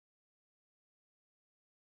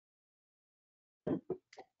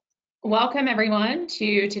Welcome everyone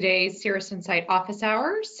to today's Cirrus Insight office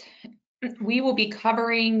hours. We will be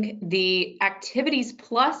covering the Activities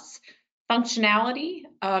Plus functionality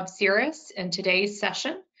of Cirrus in today's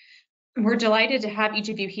session. We're delighted to have each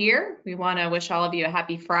of you here. We want to wish all of you a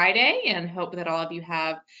happy Friday and hope that all of you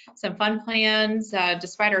have some fun plans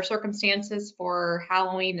despite our circumstances for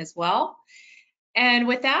Halloween as well. And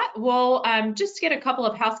with that, we'll just get a couple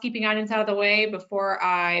of housekeeping items out of the way before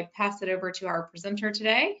I pass it over to our presenter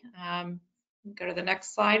today. Go to the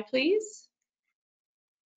next slide, please.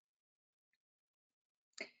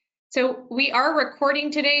 So we are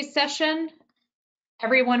recording today's session.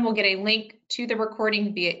 Everyone will get a link to the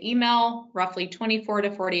recording via email roughly 24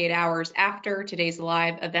 to 48 hours after today's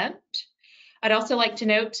live event. I'd also like to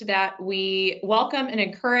note that we welcome and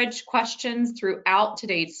encourage questions throughout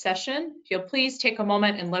today's session. If you'll please take a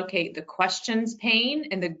moment and locate the questions pane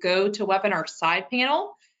in the Go to Webinar side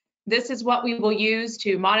panel. This is what we will use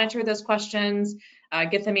to monitor those questions,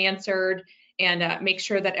 get them answered, and make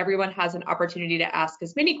sure that everyone has an opportunity to ask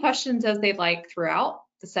as many questions as they'd like throughout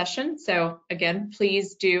the session. So again,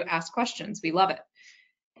 please do ask questions. We love it.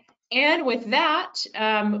 And with that,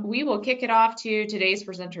 we will kick it off to today's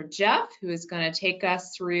presenter, Jeff, who is going to take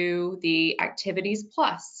us through the Activities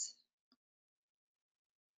Plus.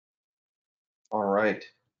 All right.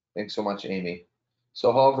 Thanks so much, Amy.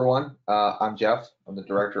 So hello, everyone. I'm Jeff. I'm the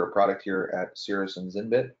Director of Product here at Cirrus and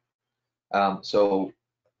Zinbit. So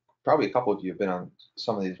probably a couple of you have been on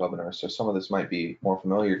some of these webinars, so some of this might be more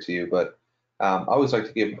familiar to you, but I always like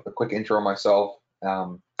to give a quick intro of myself.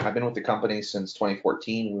 I've been with the company since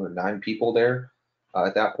 2014. We were 9 people there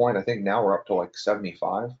at that point. I think now we're up to like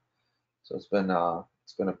 75. So it's been a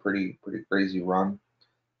pretty crazy run.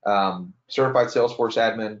 Certified Salesforce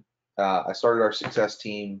admin. I started our success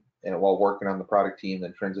team while working on the product team,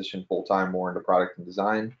 then transitioned full-time more into product and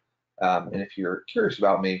design. And if you're curious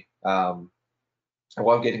about me, I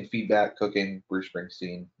love getting feedback, cooking, Bruce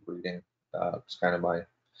Springsteen, reading. It's kind of my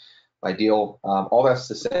deal. All that's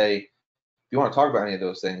to say, if you want to talk about any of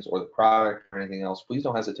those things or the product or anything else, please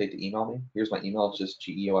don't hesitate to email me. Here's my email. It's just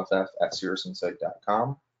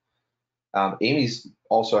geoff@cirrusinsight.com. Amy's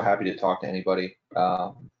also happy to talk to anybody.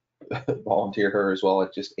 Volunteer her as well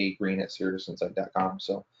at just agreen@cirrusinsight.com.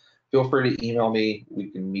 So feel free to email me.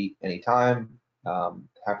 We can meet anytime.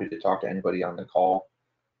 Happy to talk to anybody on the call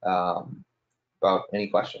about any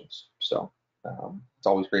questions. So it's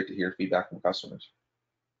always great to hear feedback from customers.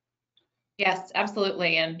 Yes,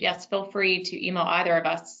 absolutely. And yes, feel free to email either of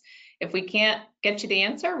us. If we can't get you the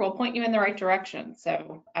answer, we'll point you in the right direction.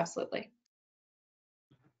 So absolutely.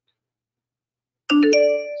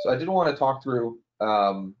 So I did want to talk through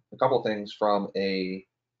a couple of things from a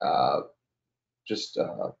just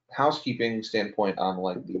housekeeping standpoint on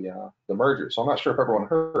like the merger. So I'm not sure if everyone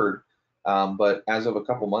heard, but as of a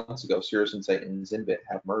couple months ago, Cirrus Insight and Zinbit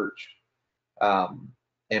have merged,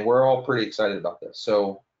 and we're all pretty excited about this.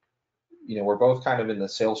 So we're both kind of in the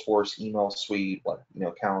Salesforce email suite, like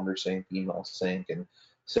calendar sync, email sync, and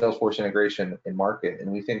Salesforce integration and market,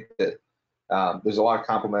 and we think that there's a lot of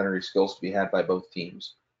complementary skills to be had by both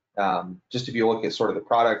teams. Just if you look at sort of the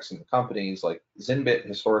products and the companies, like Zinbit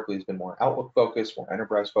historically has been more Outlook focused, more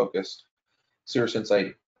enterprise focused. Cirrus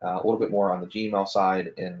Insight a little bit more on the Gmail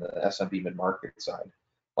side and the SMB mid-market side.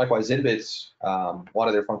 Likewise, Zinbit's a lot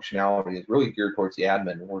of their functionality is really geared towards the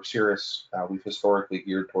admin, where Cirrus we've historically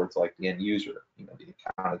geared towards like the end user, the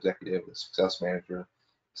account executive, the success manager,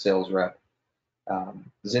 sales rep.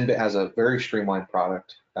 Zinbit has a very streamlined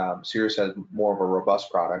product. Cirrus has more of a robust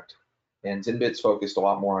product, and Zinbit's focused a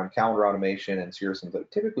lot more on calendar automation, and Cirrus is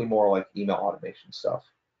typically more like email automation stuff.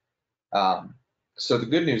 So the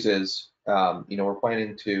good news is, we're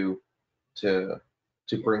planning to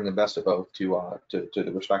bring the best of both to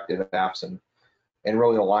the respective apps and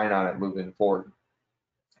really align on it moving forward.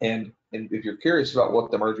 And if you're curious about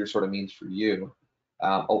what the merger sort of means for you,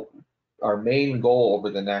 our main goal over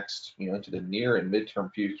the next, into the near and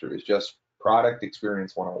midterm future is just product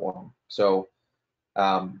experience 101. So,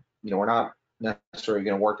 we're not necessarily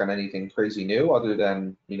going to work on anything crazy new other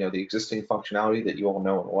than, the existing functionality that you all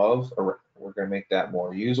know and love. Or we're going to make that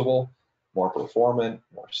more usable, more performant,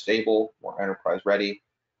 more stable, more enterprise ready,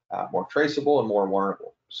 more traceable, and more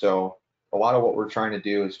learnable. So a lot of what we're trying to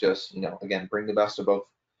do is just, again, bring the best of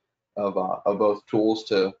both tools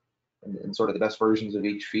to, and sort of the best versions of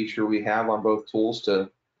each feature we have on both tools to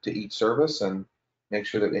each service, and make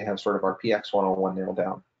sure that they have sort of our PX 101 nailed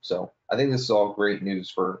down. So I think this is all great news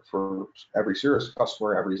for every Cirrus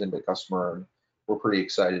customer, every Zinbit customer, and we're pretty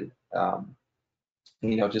excited.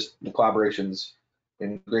 Just the collaboration's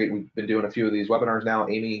been great. We've been doing a few of these webinars now.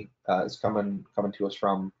 Amy is coming to us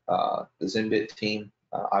from the Zenbit team.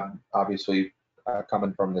 I'm obviously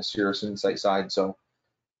coming from the Cirrus Insight side, so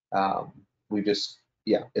we just,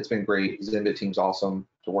 yeah, it's been great. Zenbit team's awesome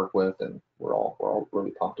to work with, and we're all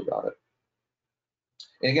really pumped about it.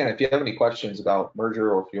 And again, if you have any questions about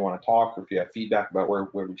merger, or if you want to talk, or if you have feedback about where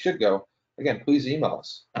we should go, again, please email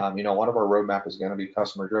us. You know, a lot of our roadmap is going to be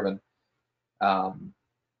customer driven,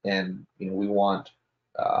 and you know, we want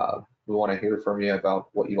to hear from you about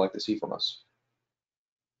what you'd like to see from us.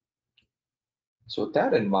 So with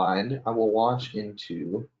that in mind, I will launch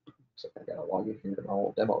into. Looks like I got to log in here to my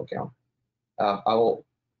old demo account. I will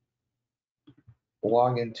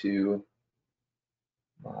log into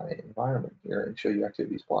my environment here and show you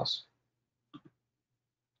Activities Plus.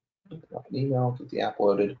 Drop an email, get the app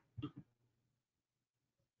loaded.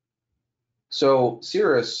 So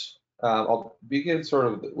Cirrus, I'll begin sort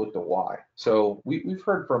of with the why. So we've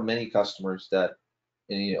heard from many customers that,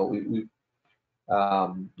 and you know,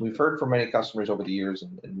 we've heard from many customers over the years,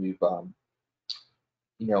 and we've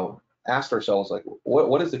you know, asked ourselves, like,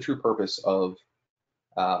 what is the true purpose of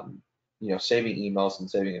you know, saving emails and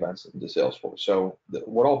saving events into Salesforce? So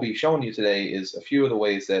what I'll be showing you today is a few of the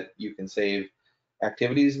ways that you can save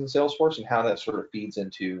activities in Salesforce and how that sort of feeds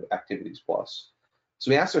into Activities Plus.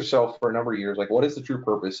 So we asked ourselves for a number of years, like, what is the true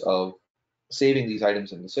purpose of saving these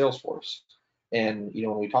items into Salesforce? And you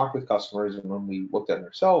know, when we talked with customers and when we looked at it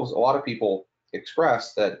ourselves, a lot of people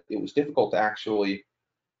expressed that it was difficult to actually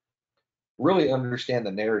really understand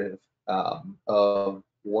the narrative of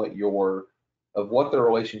what the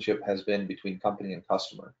relationship has been between company and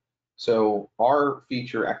customer. So our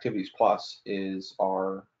feature Activities Plus is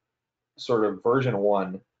our sort of version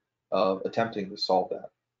 1 of attempting to solve that.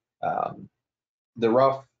 The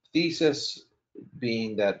rough thesis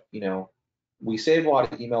being that, you know, we save a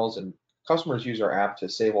lot of emails, and customers use our app to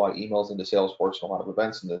save a lot of emails into Salesforce and a lot of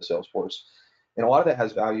events into Salesforce. And a lot of that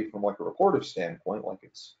has value from like a reportive standpoint, like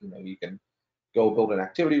it's, you know, you can go build an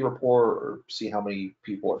activity report or see how many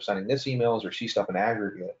people are sending this emails or see stuff in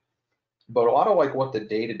aggregate. But a lot of like what the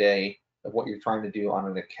day-to-day of what you're trying to do on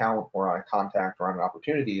an account or on a contact or on an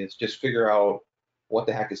opportunity is just figure out what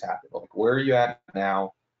the heck is happening. Like, where are you at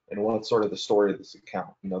now, and what's sort of the story of this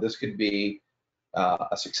account? You know, this could be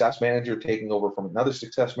a success manager taking over from another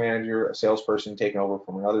success manager, a salesperson taking over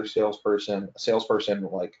from another salesperson, a salesperson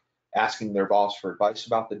like asking their boss for advice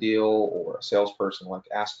about the deal, or a salesperson like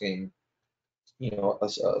asking, you know, a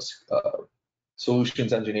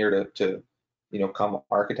solutions engineer to you know, come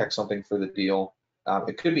architect something for the deal.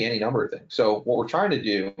 It could be any number of things. So what we're trying to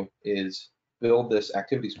do is build this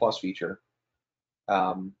Activities Plus feature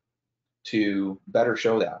to better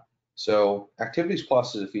show that. So Activities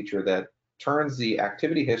Plus is a feature that turns the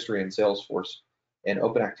activity history in Salesforce and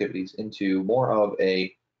open activities into more of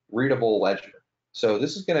a readable ledger. So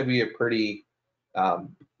this is going to be a pretty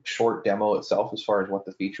short demo itself as far as what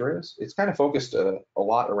the feature is. It's kind of focused a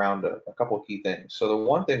lot around a couple of key things. So the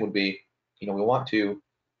one thing would be, you know, we want to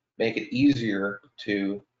make it easier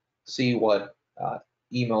to see what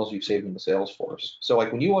emails you've saved into Salesforce. So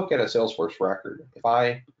like when you look at a Salesforce record, if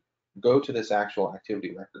I go to this actual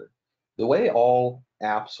activity record, the way all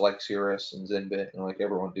apps like Cirrus and Zenbit and like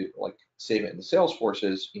everyone do, like save it into Salesforce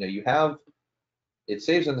is, you know, you have, it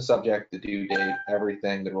saves in the subject, the due date,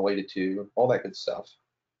 everything that related to, all that good stuff.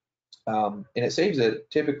 And it saves it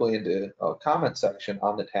typically into a comment section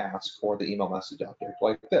on the task or the email message object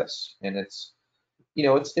like this. And it's, you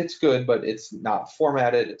know, it's good, but it's not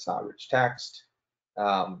formatted. It's not rich text.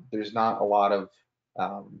 There's not a lot of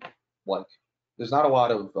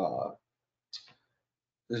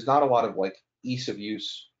like ease of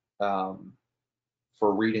use for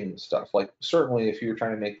reading stuff. Like certainly if you're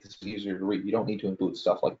trying to make this easier to read, you don't need to include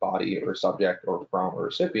stuff like body or subject or from or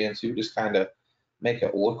recipients. You just kind of make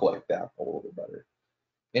it look like that a little bit better.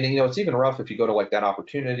 And you know, it's even rough if you go to like that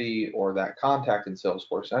opportunity or that contact in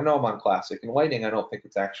Salesforce. I know I'm on Classic. In Lightning, I don't think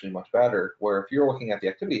it's actually much better, where if you're looking at the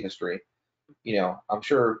activity history, you know, I'm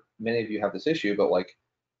sure many of you have this issue, but like,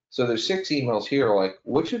 so there's 6 emails here, like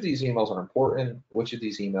which of these emails are important? Which of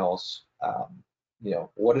these emails, you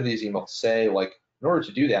know, what do these emails say? Like in order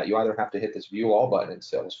to do that, you either have to hit this view all button in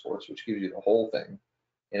Salesforce, which gives you the whole thing,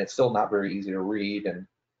 and it's still not very easy to read and,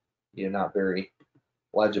 you know, not very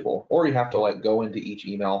legible, or you have to like go into each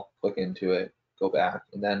email, click into it, go back,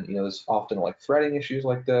 and then, you know, there's often like threading issues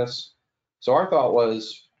like this. So our thought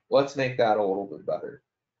was, let's make that a little bit better.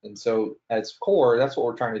 And so at core, that's what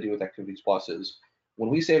we're trying to do with Activities Plus is when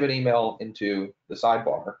we save an email into the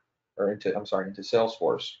sidebar, or into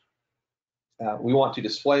Salesforce, we want to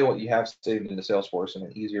display what you have saved into Salesforce in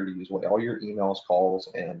an easier to use way, all your emails, calls,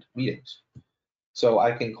 and meetings. So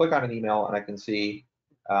I can click on an email and I can see,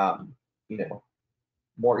 you know,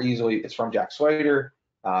 more easily, it's from Jack Swider.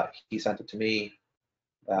 He sent it to me.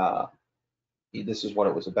 This is what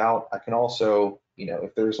it was about. I can also,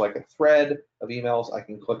 if there's like a thread of emails, I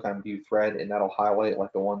can click on view thread and that'll highlight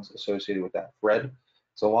like the ones associated with that thread.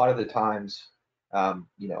 So a lot of the times,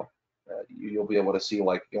 you'll be able to see,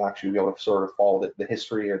 like, you'll actually be able to sort of follow the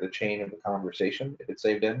history or the chain of the conversation if it's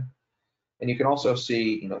saved in. And you can also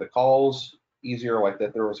see, the calls easier, like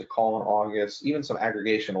that there was a call in August, even some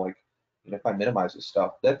aggregation, like, if I minimize this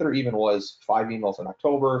stuff, that there even was 5 emails in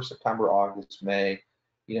October, September, August, May.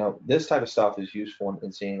 This type of stuff is useful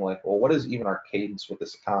in seeing, like, well, what is even our cadence with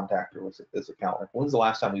this contact or with this account? Like, when's the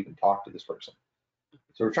last time we even talked to this person?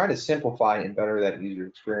 So we're trying to simplify and better that user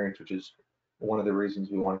experience, which is one of the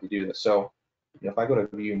reasons we wanted to do this. So, if I go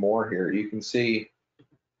to view more here, you can see,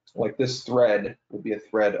 like, this thread would be a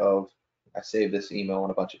thread of, I saved this email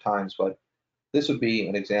in a bunch of times, but this would be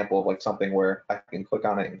an example of like something where I can click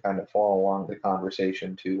on it and kind of follow along the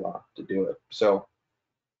conversation to do it. So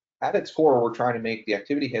at its core, we're trying to make the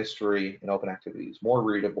activity history in Open Activities more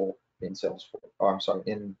readable in Salesforce. Oh, I'm sorry,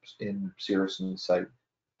 in Cirrus Insight,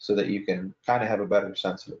 so that you can kind of have a better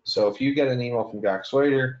sense of it. So if you get an email from Jack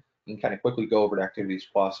Slater, you can kind of quickly go over to Activities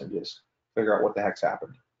Plus and just figure out what the heck's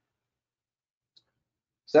happened.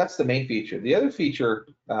 So that's the main feature. The other feature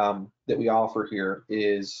that we offer here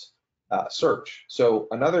is search. So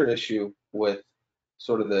another issue with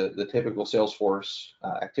sort of the typical Salesforce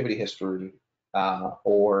activity history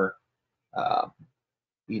or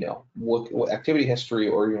activity history,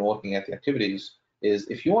 or even looking at the activities, is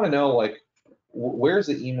if you want to know, like, where's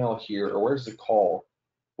the email here or where's the call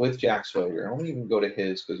with Jack Sawyer. I'm gonna even go to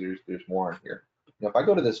his because there's more in here. If I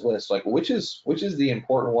go to this list, like, which is the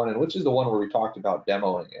important one, and which is the one where we talked about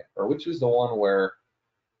demoing it, or which is the one where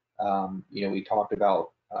we talked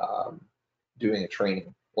about doing a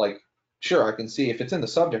training. Like, sure, I can see if it's in the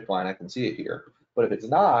subject line, I can see it here. But if it's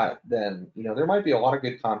not, then there might be a lot of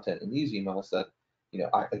good content in these emails that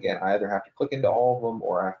I either have to click into all of them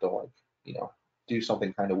or I have to, like, do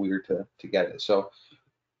something kind of weird to get it. So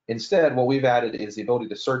instead, what we've added is the ability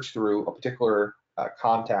to search through a particular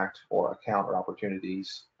contact or account or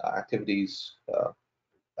opportunities, activities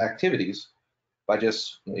by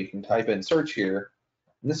just, you can type in search here.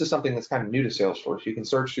 And this is something that's kind of new to Salesforce. You can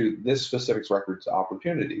search through this specific record's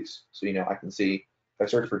opportunities. So, I can see if I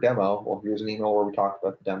search for demo, well, here's an email where we talked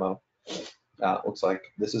about the demo. Looks like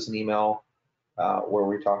this is an email where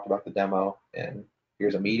we talked about the demo, and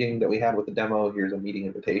here's a meeting that we had with the demo. Here's a meeting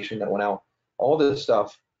invitation that went out. All this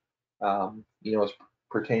stuff is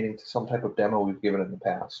pertaining to some type of demo we've given in the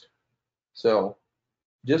past. So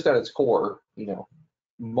just at its core,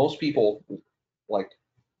 most people, like,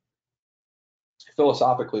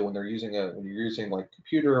 philosophically, when you're using like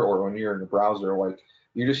computer or when you're in the browser, like,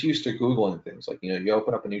 you're just used to Googling things. Like, you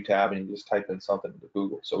open up a new tab and you just type in something into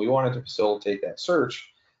Google. So we wanted to facilitate that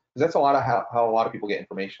search, because that's a lot of how a lot of people get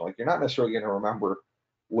information. Like, you're not necessarily going to remember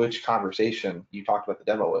which conversation you talked about the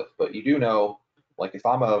demo with, but you do know, like, if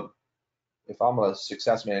I'm a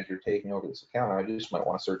success manager taking over this account, I just might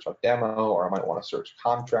want to search like demo, or I might want to search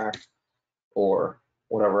contract or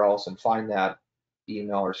whatever else and find that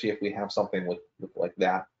email, or see if we have something with like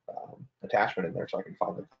that attachment in there so I can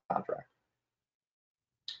find the contract.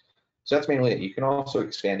 So that's mainly it. You can also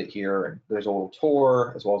expand it here, and there's a little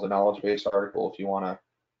tour as well as a knowledge base article if you want to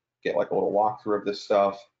get like a little walkthrough of this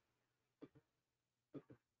stuff.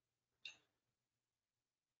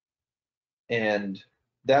 And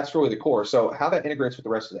that's really the core. So how that integrates with the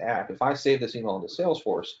rest of the app, if I save this email into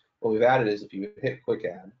Salesforce, what we've added is if you hit quick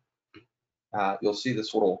add, you'll see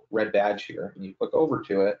this little red badge here, and you click over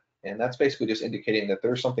to it, and that's basically just indicating that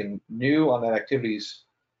there's something new on that activities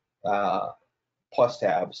plus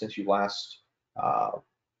tab since you last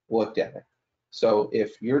looked at it. So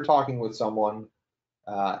if you're talking with someone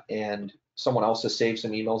and someone else has saved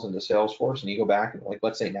some emails into Salesforce, and you go back and, like,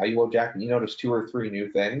 let's say now you load Jack and you notice 2 or 3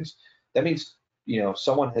 new things, that means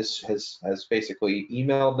someone has basically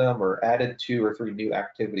emailed them or added 2 or 3 new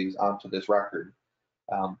activities onto this record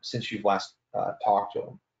since you've last talked to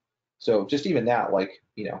them. So just even that, like,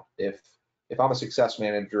 if I'm a success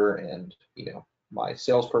manager and my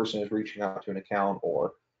salesperson is reaching out to an account,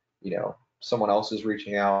 or someone else is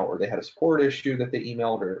reaching out, or they had a support issue that they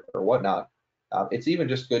emailed or whatnot, it's even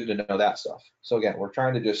just good to know that stuff. So again, we're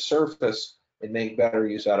trying to just surface and make better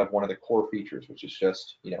use out of one of the core features, which is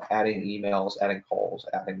just adding emails, adding calls,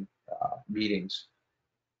 adding meetings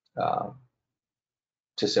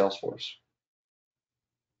to Salesforce.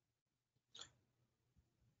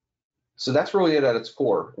 So that's really it at its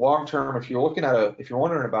core. Long term, if you're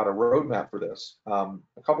wondering about a roadmap for this, a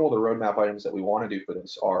couple of the roadmap items that we want to do for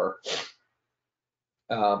this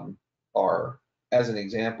um, are, as an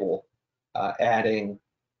example, adding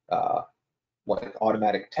like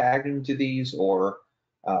automatic tagging to these, or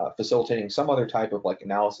facilitating some other type of like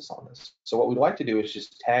analysis on this. So what we'd like to do is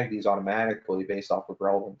just tag these automatically based off of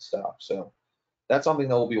relevant stuff. So that's something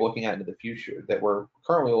that we'll be looking at into the future, that we're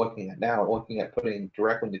currently looking at now, looking at putting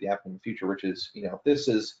directly into the app in the future, which is, if this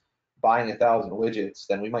is buying 1,000 widgets,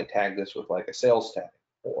 then we might tag this with like a sales tag,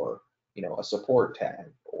 or, a support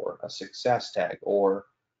tag, or a success tag, or,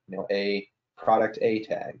 a product A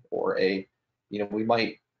tag, or we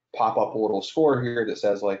might pop up a little score here that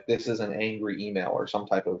says like, this is an angry email, or some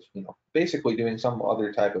type of, basically doing some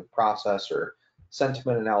other type of process or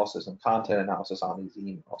sentiment analysis and content analysis on these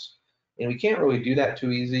emails. And we can't really do that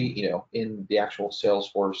too easy, in the actual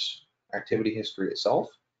Salesforce activity history itself.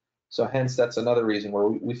 So hence, that's another reason where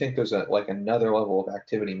we think there's another level of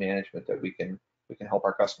activity management that we can help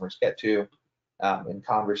our customers get to, in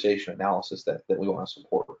conversation analysis that we want to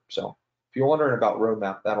support. So if you're wondering about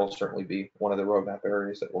roadmap, that'll certainly be one of the roadmap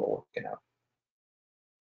areas that we're looking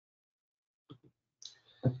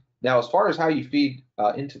at. Now, as far as how you feed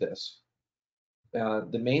into this,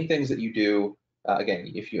 the main things that you do,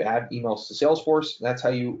 again, if you add emails to Salesforce, that's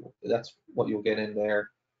what you'll get in there,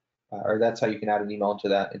 or that's how you can add an email into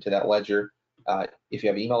that ledger. If you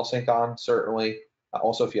have email sync on, certainly.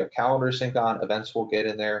 Also, if you have calendar sync on, events will get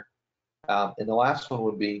in there. And the last one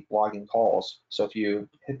would be logging calls. So if you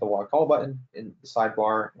hit the log call button in the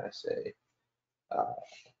sidebar, and I say,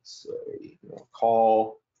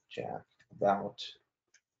 call Jack about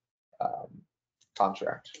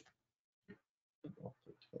contract.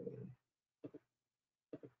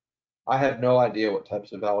 I have no idea what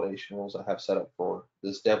types of validation rules I have set up for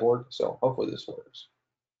this dev org, so hopefully this works.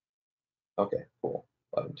 Okay, cool.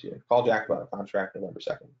 11-2. Call Jack about a contract November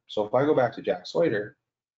 2nd. So if I go back to Jack Slater,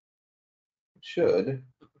 it should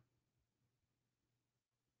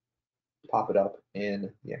pop it up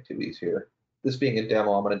in the activities here. This being a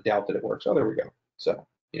demo, I'm going to doubt that it works. Oh, there we go. So,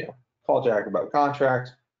 call Jack about a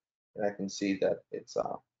contract, and I can see that it's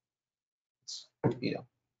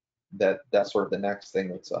that's sort of the next thing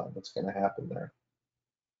that's going to happen there.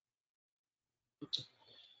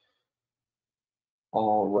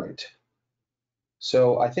 All right.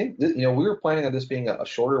 So I think that, we were planning on this being a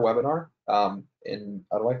shorter webinar, and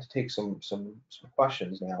I'd like to take some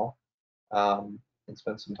questions now, and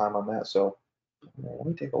spend some time on that. So let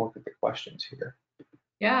me take a look at the questions here.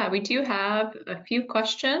 Yeah, we do have a few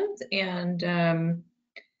questions, and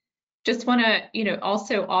just want to,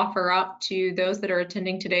 also offer up to those that are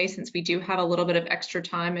attending today, since we do have a little bit of extra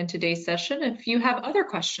time in today's session. If you have other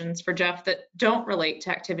questions for Jeff that don't relate to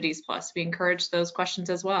Activities Plus, we encourage those questions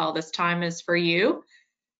as well. This time is for you.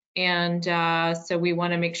 And so we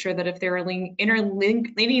want to make sure that if there are any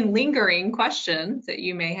lingering questions that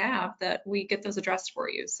you may have, that we get those addressed for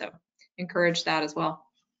you. So encourage that as well.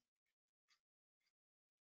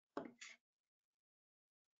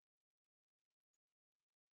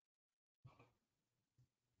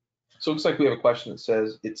 So it looks like we have a question that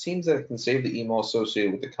says, it seems that it can save the email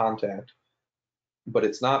associated with the contact, but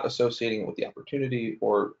it's not associating it with the opportunity,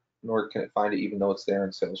 nor can it find it even though it's there in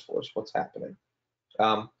Salesforce. What's happening?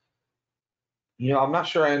 I'm not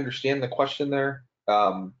sure I understand the question there.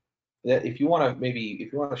 That if you want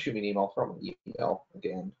to shoot me an email, throw me an email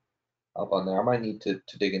again up on there. I might need to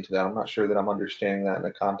dig into that. I'm not sure that I'm understanding that in the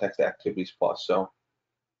context of Activities Plus. So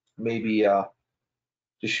maybe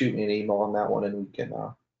just shoot me an email on that one, and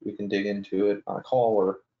we can dig into it on a call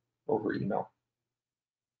or over email.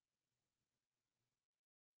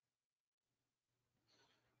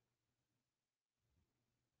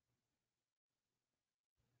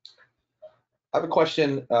 I have a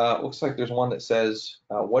question. Looks like there's one that says,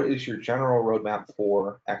 what is your general roadmap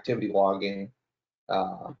for activity logging,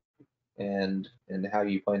 and how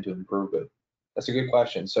you plan to improve it? That's a good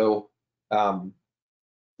question. So the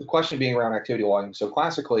question being around activity logging. So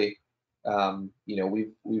classically,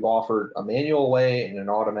 we've offered a manual way and an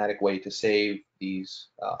automatic way to save these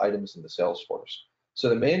items in the Salesforce. So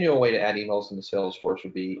the manual way to add emails in the Salesforce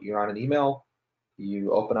would be, you're on an email,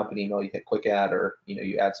 you open up an email, you hit quick add, or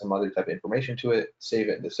you add some other type of information to it, save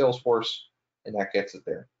it into Salesforce, and that gets it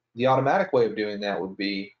there. The automatic way of doing that would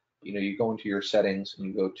be, you go into your settings and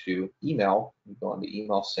you go to email, you go on the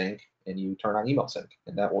email sync, and you turn on email sync,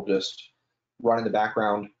 and that will just run in the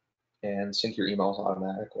background and sync your emails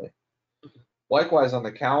automatically. Likewise, on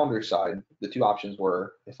the calendar side, the two options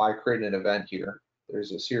were, if I create an event here,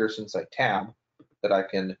 there's a Cirrus Insight tab that I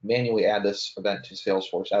can manually add this event to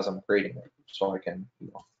Salesforce as I'm creating it. So I can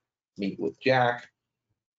meet with Jack,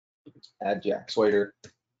 add Jack Swader,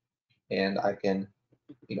 and I can,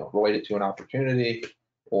 relate it to an opportunity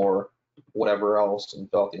or whatever else and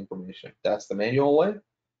fill out the information. That's the manual way.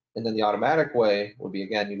 And then the automatic way would be,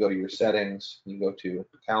 again, you go to your settings, you go to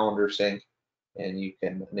calendar sync, and you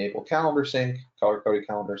can enable calendar sync, color-coded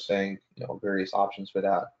calendar sync, various options for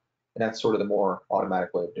that. And that's sort of the more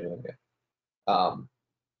automatic way of doing it.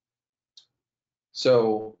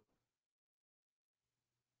 So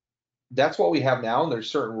that's what we have now, and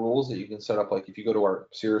there's certain rules that you can set up. Like if you go to our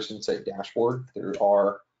Cirrus Insight dashboard, there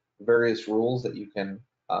are various rules that you can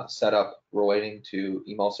set up relating to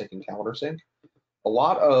email sync and calendar sync. A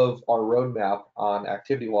lot of our roadmap on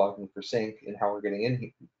activity logging for sync and how we're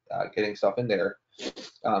getting stuff in there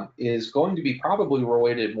is going to be probably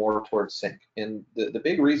related more towards sync. And the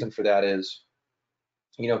big reason for that is,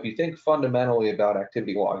 if you think fundamentally about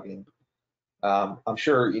activity logging, I'm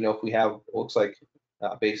sure, if we have, it looks like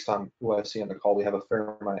based on who I see on the call, we have a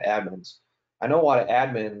fair amount of admins. I know a lot of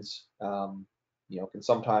admins, can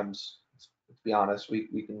sometimes, to be honest,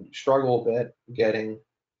 we can struggle a bit getting,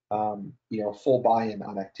 full buy-in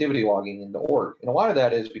on activity logging in the org. And a lot of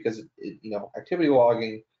that is because, activity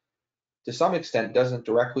logging to some extent doesn't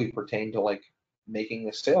directly pertain to like making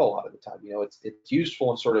a sale a lot of the time. It's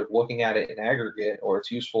useful in sort of looking at it in aggregate, or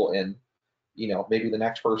it's useful in, maybe the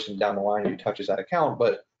next person down the line who touches that account.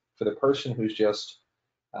 But for the person who's just,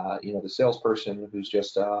 the salesperson who's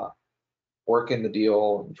just working the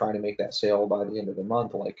deal and trying to make that sale by the end of the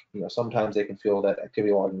month, like, sometimes they can feel that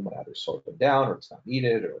activity logging might either slow them down or it's not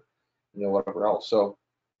needed or, whatever else. So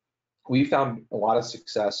we found a lot of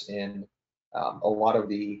success in a lot of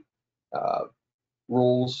the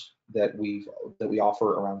rules that we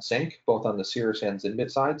offer around sync, both on the Cirrus and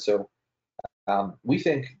Zenbit side. So we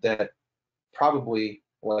think that probably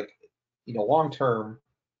long term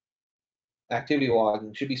activity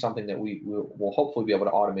logging should be something that we will hopefully be able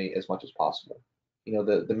to automate as much as possible.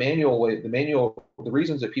 The manual way, the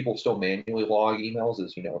reasons that people still manually log emails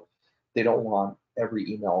is, they don't want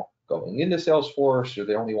every email going into Salesforce, or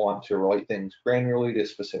they only want to relate things granularly to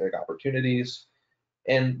specific opportunities.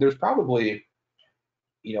 And there's probably,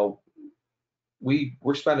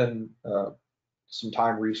 we're spending some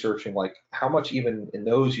time researching like how much even in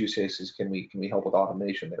those use cases can we help with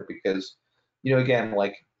automation there, because again,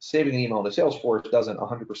 like saving an email to Salesforce doesn't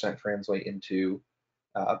 100% translate into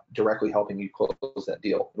directly helping you close that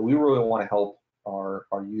deal. But we really want to help our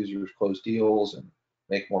users close deals and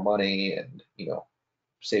make more money and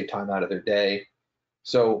save time out of their day.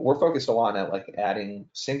 So we're focused a lot on like adding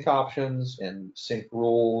sync options and sync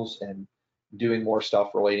rules and doing more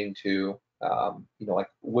stuff relating to like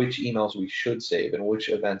which emails we should save and which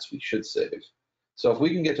events we should save. So if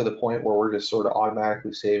we can get to the point where we're just sort of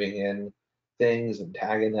automatically saving in things and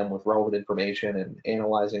tagging them with relevant information and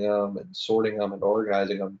analyzing them and sorting them and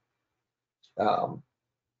organizing them,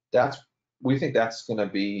 we think that's going to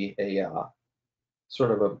be a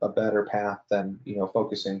sort of a better path than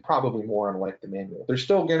focusing probably more on like the manual. There's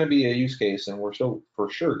still going to be a use case, and we're still for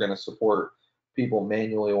sure going to support people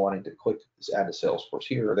manually wanting to click add to Salesforce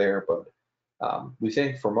here or there, but we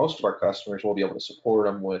think for most of our customers we'll be able to support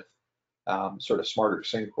them with sort of smarter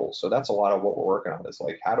sync rules. So that's a lot of what we're working on, is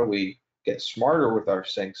like how do we get smarter with our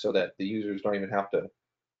sync so that the users don't even have to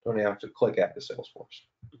click add to Salesforce.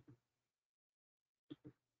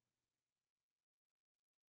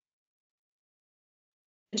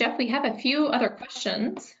 Jeff, we have a few other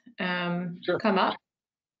questions Sure. come up.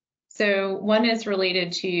 So one is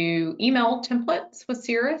related to email templates with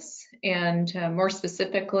Cirrus, and more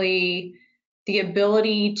specifically, the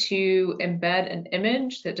ability to embed an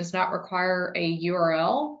image that does not require a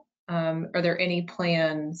URL. Are there any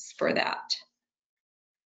plans for that?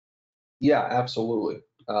 Yeah, absolutely.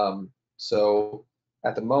 So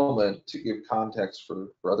at the moment, to give context for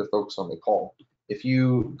other folks on the call, if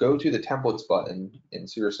you go to the templates button in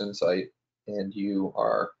Cirrus Insight and you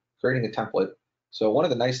are creating a template, so one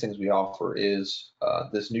of the nice things we offer is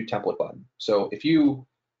this new template button. So if you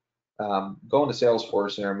go into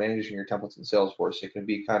Salesforce and are managing your templates in Salesforce, it can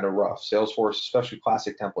be kind of rough. Salesforce, especially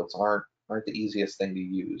classic templates, aren't the easiest thing to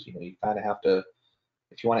use. You kind of have to,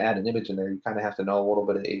 if you want to add an image in there, you kind of have to know a little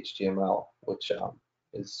bit of HTML, which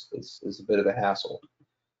is a bit of a hassle.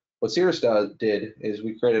 What Cirrus did is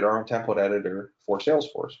we created our own template editor for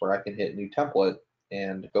Salesforce, where I can hit new template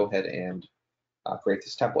and go ahead and create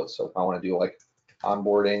this template. So if I want to do like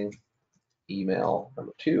onboarding email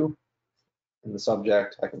number 2 in the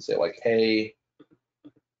subject, I can say like, hey,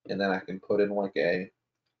 and then I can put in like a,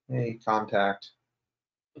 hey, contact,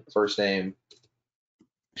 first name,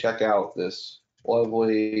 check out this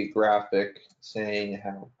lovely graphic saying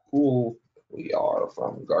how cool we are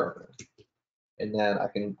from Gartner. And then I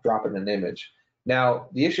can drop in an image. Now,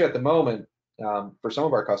 the issue at the moment for some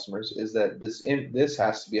of our customers is that this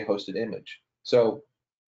has to be a hosted image. So,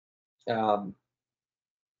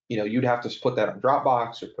 you'd have to put that on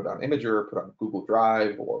Dropbox or put on Imager, or put on Google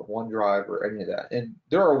Drive or OneDrive or any of that. And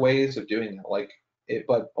there are ways of doing that, like it,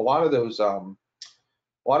 but a lot of those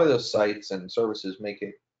sites and services make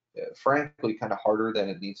it, frankly, kind of harder than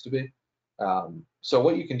it needs to be. So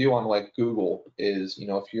what you can do on like Google is,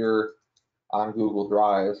 if you're on Google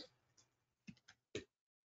Drive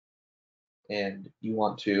and you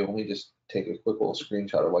want to, let me just take a quick little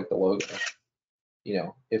screenshot of like the logo.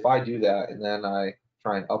 If I do that and then I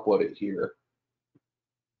try and upload it here,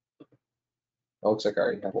 it looks like I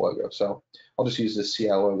already have a logo. So I'll just use this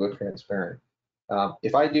CI logo transparent.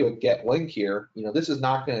 If I do a get link here, this is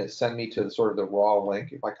not going to send me to the sort of the raw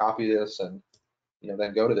link. If I copy this and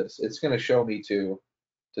then go to this, it's going to show me to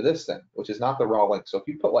this thing, which is not the raw link. So if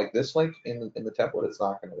you put like this link in the template, it's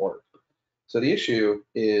not going to work. So the issue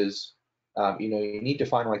is, you need to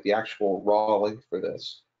find like the actual raw link for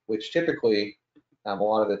this, which typically a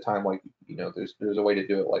lot of the time, like, there's a way to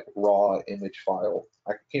do it like raw image file.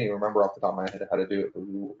 I can't even remember off the top of my head how to do it for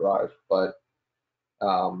Google Drive, but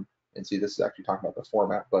and see, this is actually talking about the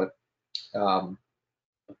format, but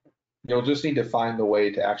you'll just need to find the way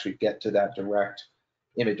to actually get to that direct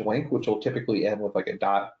image link, which will typically end with like a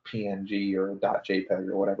 .png or a .jpeg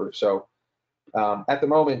or whatever. So at the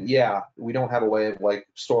moment, yeah, we don't have a way of like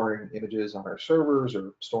storing images on our servers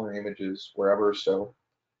or storing images wherever. So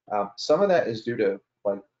some of that is due to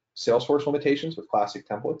like Salesforce limitations with classic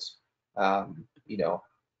templates.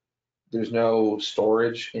 There's no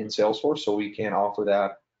storage in Salesforce, so we can't offer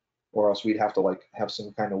that, or else we'd have to like have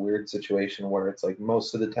some kind of weird situation where it's like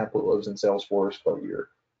most of the template lives in Salesforce, but you're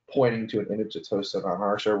pointing to an image that's hosted on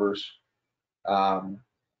our servers.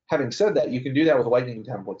 Having said that, you can do that with Lightning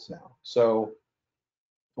templates now. So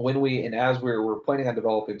as we're planning on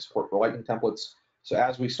developing support for Lightning templates, so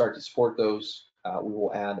as we start to support those, we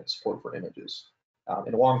will add support for images.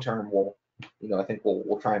 In the long term, I think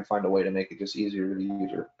we'll try and find a way to make it just easier to the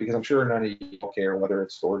user, because I'm sure none of you care whether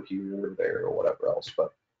it's stored here or there or whatever else,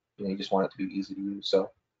 but you just want it to be easy to use.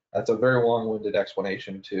 So that's a very long-winded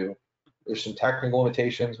explanation to, there's some technical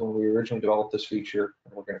limitations when we originally developed this feature,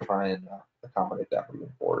 and we're going to try and accommodate that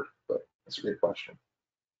moving forward. But that's a great question.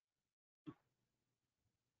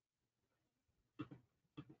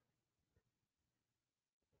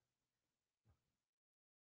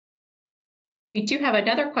 We do have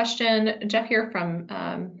another question, Jeff, here from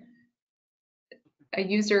a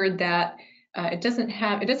user that it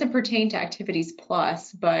doesn't pertain to Activities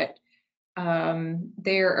Plus, but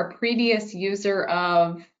they're a previous user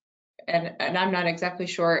of, and I'm not exactly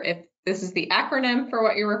sure if this is the acronym for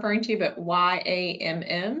what you're referring to, but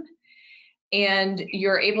YAMM. And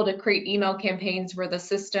you're able to create email campaigns where the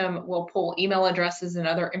system will pull email addresses and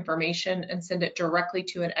other information and send it directly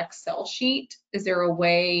to an Excel sheet. Is there a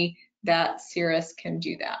way that Cirrus can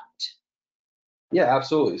do that? Yeah,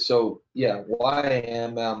 absolutely. So yeah,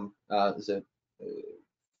 YAMM is a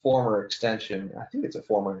former extension. I think it's a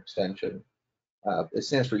former extension. It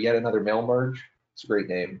stands for Yet Another Mail Merge. It's a great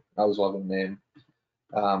name. I always love the name.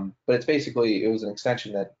 But it's basically, it was an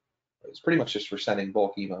extension that was pretty much just for sending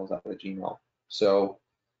bulk emails out of Gmail. So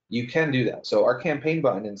you can do that. So our campaign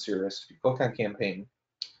button in Cirrus, if you click on campaign,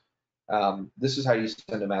 this is how you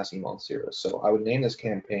send a mass email in Cirrus. So I would name this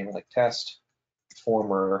campaign like test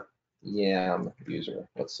former YAM user.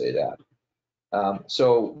 Let's say that.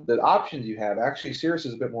 So the options you have, actually Cirrus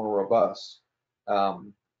is a bit more robust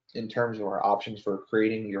in terms of our options for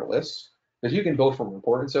creating your lists, because you can build from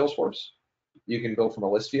report in Salesforce. You can build from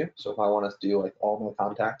a list view. So if I want to do like all my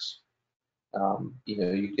contacts,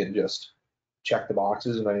 you can just check the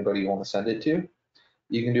boxes of anybody you want to send it to.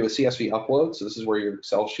 You can do a CSV upload. So this is where your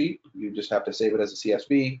Excel sheet, you just have to save it as a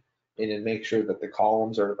CSV and then make sure that the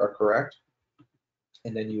columns are correct.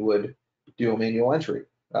 And then you would do a manual entry.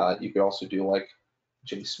 You could also do like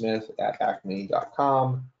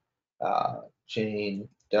jsmith@acme.com, Jane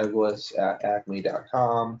Douglas at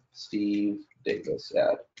acme.com, Steve Davis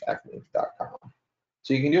at acme.com.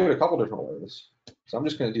 So you can do it a couple different ways. So I'm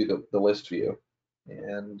just going to do the list view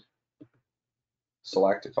and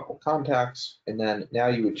select a couple contacts, and then now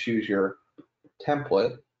you would choose your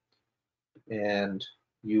template and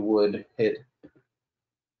you would hit,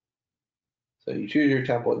 so you choose your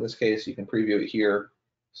template. In this case, you can preview it here.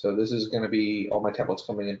 So this is going to be all my templates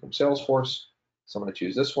coming in from Salesforce. So I'm going to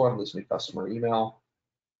choose this one, this new customer email,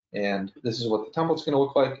 and this is what the template's going to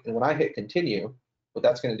look like. And when I hit continue, what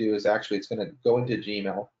that's going to do is actually it's going to go into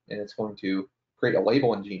Gmail and it's going to create a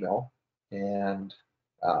label in Gmail, and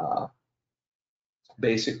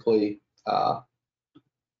basically,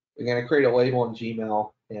 we're going to create a label in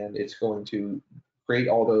Gmail, and it's going to create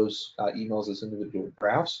all those emails as individual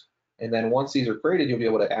drafts. And then once these are created, you'll be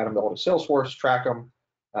able to add them all to Salesforce, track them,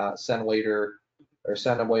 send later, or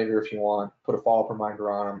send them later if you want, put a follow-up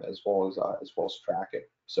reminder on them, as well as track it.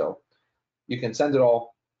 So you can send it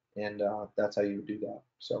all, and that's how you would do that.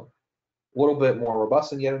 So a little bit more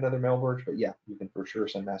robust than yet another mail merge, but yeah, you can for sure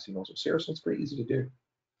send mass emails with Cirrus. It's pretty easy to do.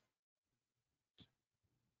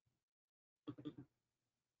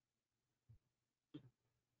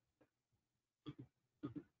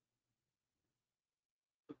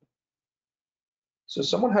 So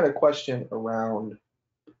someone had a question around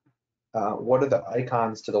what are the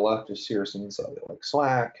icons to the left of Cirrus inside, like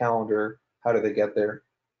Slack, Calendar, how do they get there?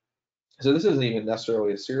 So this isn't even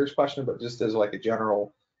necessarily a serious question, but just as like a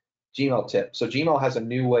general Gmail tip. So Gmail has a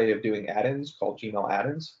new way of doing add-ins called Gmail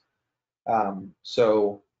add-ins.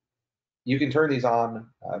 So you can turn these on,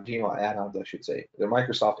 Gmail add-ons, I should say. They're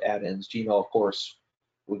Microsoft add-ins. Gmail, of course,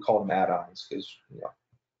 we call them add-ons because,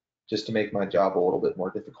 just to make my job a little bit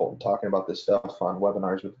more difficult and talking about this stuff on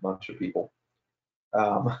webinars with a bunch of people.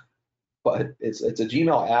 But it's a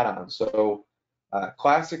Gmail add-on. So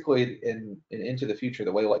classically into the future,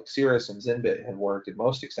 the way like Cirrus and Zenbit have worked in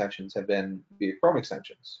most extensions have been via Chrome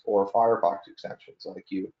extensions or Firefox extensions. Like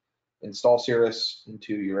you install Cirrus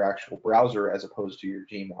into your actual browser as opposed to your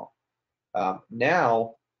Gmail.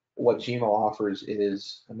 Now, what Gmail offers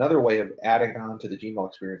is another way of adding on to the Gmail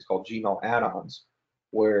experience called Gmail add-ons,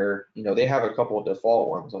 where they have a couple of default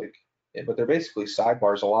ones, but they're basically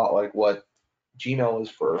sidebars, a lot like what Gmail is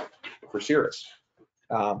for Cirrus.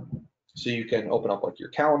 So you can open up like your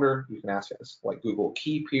calendar, you can ask us like Google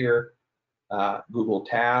Keep here, Google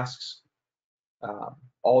Tasks,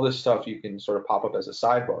 all this stuff you can sort of pop up as a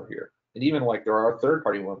sidebar here. And even like there are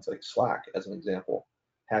third-party ones like Slack, as an example,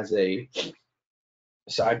 has a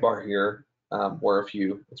sidebar here where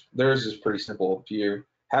if theirs is pretty simple. If you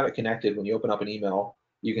have it connected, when you open up an email,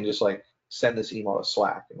 you can just like send this email to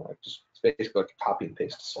Slack and like just basically like copy and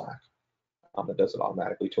paste to Slack. That does it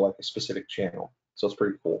automatically to like a specific channel. So it's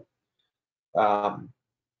pretty cool.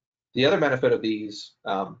 The other benefit of these,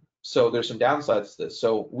 so there's some downsides to this.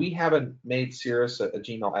 So we haven't made Cirrus a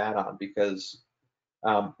Gmail add-on because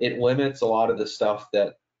it limits a lot of the stuff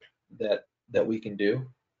that we can do,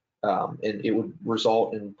 and it would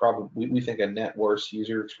result in probably we think a net worse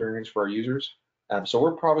user experience for our users. So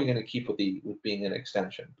we're probably going to keep with being an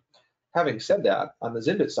extension. Having said that, on the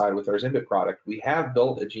Zenbit side, with our Zenbit product, we have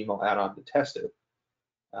built a Gmail add-on to test it.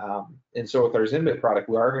 And so with our Zenbit product,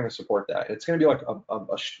 we are going to support that. It's going to be like a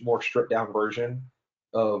more stripped down version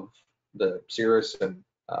of the Cirrus and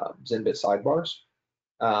Zenbit sidebars.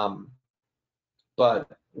 But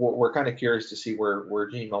we're kind of curious to see where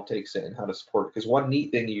Gmail takes it and how to support it. Because one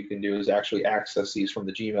neat thing you can do is actually access these from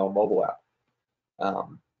the Gmail mobile app.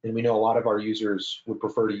 And we know a lot of our users would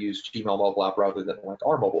prefer to use Gmail mobile app rather than like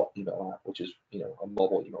our mobile email app, which is a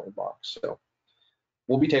mobile email inbox. So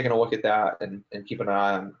we'll be taking a look at that and keeping an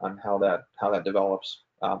eye on how that develops.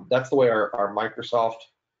 That's the way our Microsoft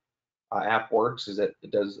app works. Is that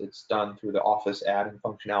it's done through the Office add-in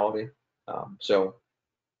functionality. So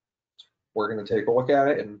we're going to take a look at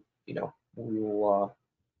it, and we'll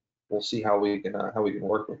see how we can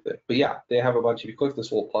work with it. But yeah, they have a bunch. If you click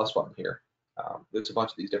this little plus button here, there's a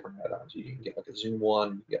bunch of these different add-ons. You can get like a Zoom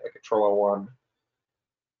one, you get like a Trello one,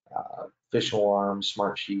 Fish Alarm,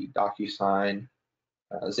 Smartsheet, DocuSign,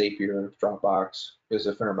 Zapier, Dropbox. There's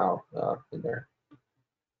a fair amount in there.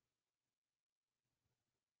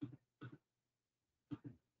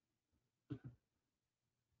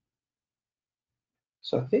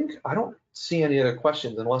 So I don't see any other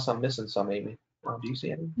questions unless I'm missing some, Amy. Do you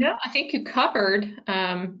see any? No, I think you covered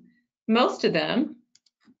most of them.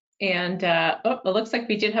 And it looks like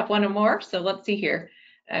we did have one or more. So let's see here.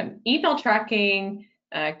 Email tracking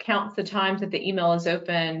counts the times that the email is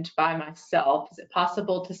opened by myself. Is it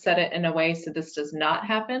possible to set it in a way so this does not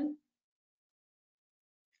happen?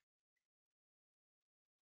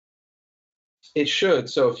 It should.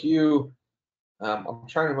 So if you, I'm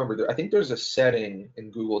trying to remember, I think there's a setting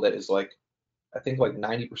in Google that is like, I think like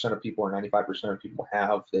 90% of people or 95% of people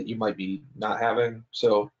have that you might be not having.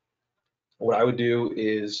 So what I would do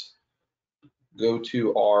is go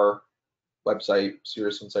to our website,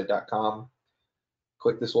 cirrusinsight.com,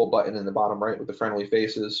 click this little button in the bottom right with the friendly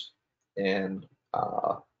faces, and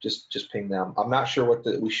just ping them. I'm not sure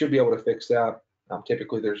we should be able to fix that.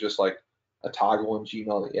 Typically there's just like a toggle in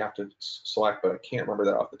Gmail that you have to select, but I can't remember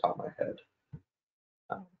that off the top of my head.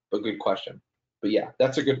 But good question. But yeah,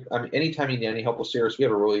 that's a good, anytime you need any help with Cirrus, we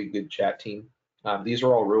have a really good chat team. These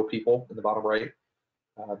are all real people in the bottom right.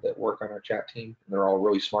 that work on our chat team, and they're all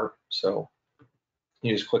really smart. So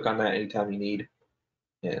you just click on that anytime you need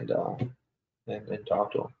and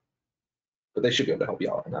talk to them. But they should be able to help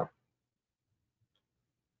you out on that.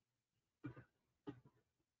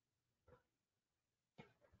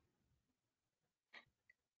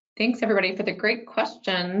 Thanks everybody for the great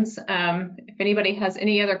questions. If anybody has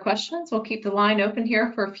any other questions, we'll keep the line open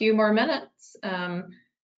here for a few more minutes. And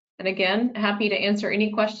again, happy to answer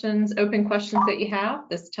any questions, open questions that you have.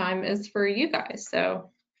 This time is for you guys.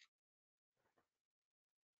 So.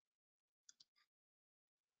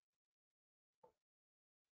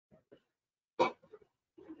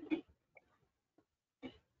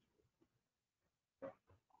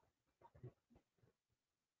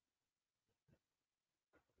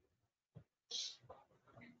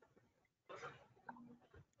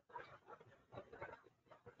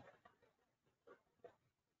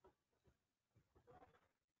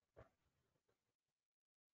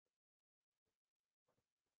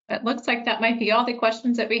 It looks like that might be all the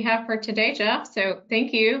questions that we have for today, Jeff. So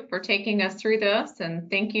thank you for taking us through this, and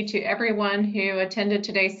thank you to everyone who attended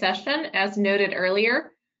today's session. As noted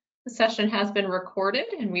earlier, the session has been recorded,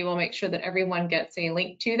 and we will make sure that everyone gets a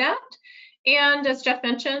link to that. And as Jeff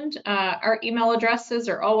mentioned, our email addresses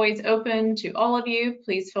are always open to all of you.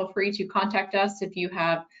 Please feel free to contact us if you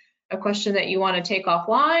have a question that you want to take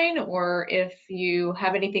offline, or if you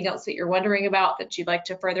have anything else that you're wondering about that you'd like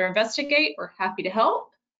to further investigate. We're happy to help.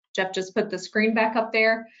 Jeff just put the screen back up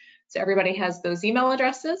there, so everybody has those email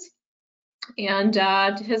addresses. And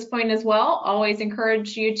to his point as well, always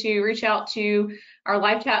encourage you to reach out to our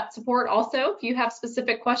live chat support also. If you have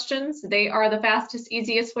specific questions, they are the fastest,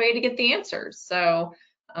 easiest way to get the answers. So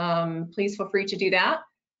please feel free to do that.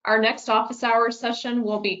 Our next office hours session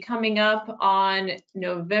will be coming up on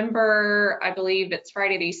November, I believe it's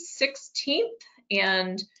Friday the 16th,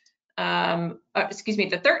 and excuse me,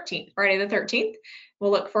 the 13th, Friday the 13th. We'll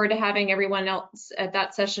look forward to having everyone else at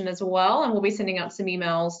that session as well, and we'll be sending out some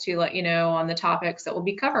emails to let you know on the topics that we'll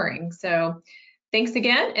be covering. So thanks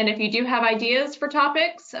again, and if you do have ideas for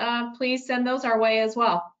topics, please send those our way as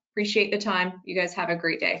well. Appreciate the time. You guys have a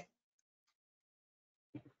great day.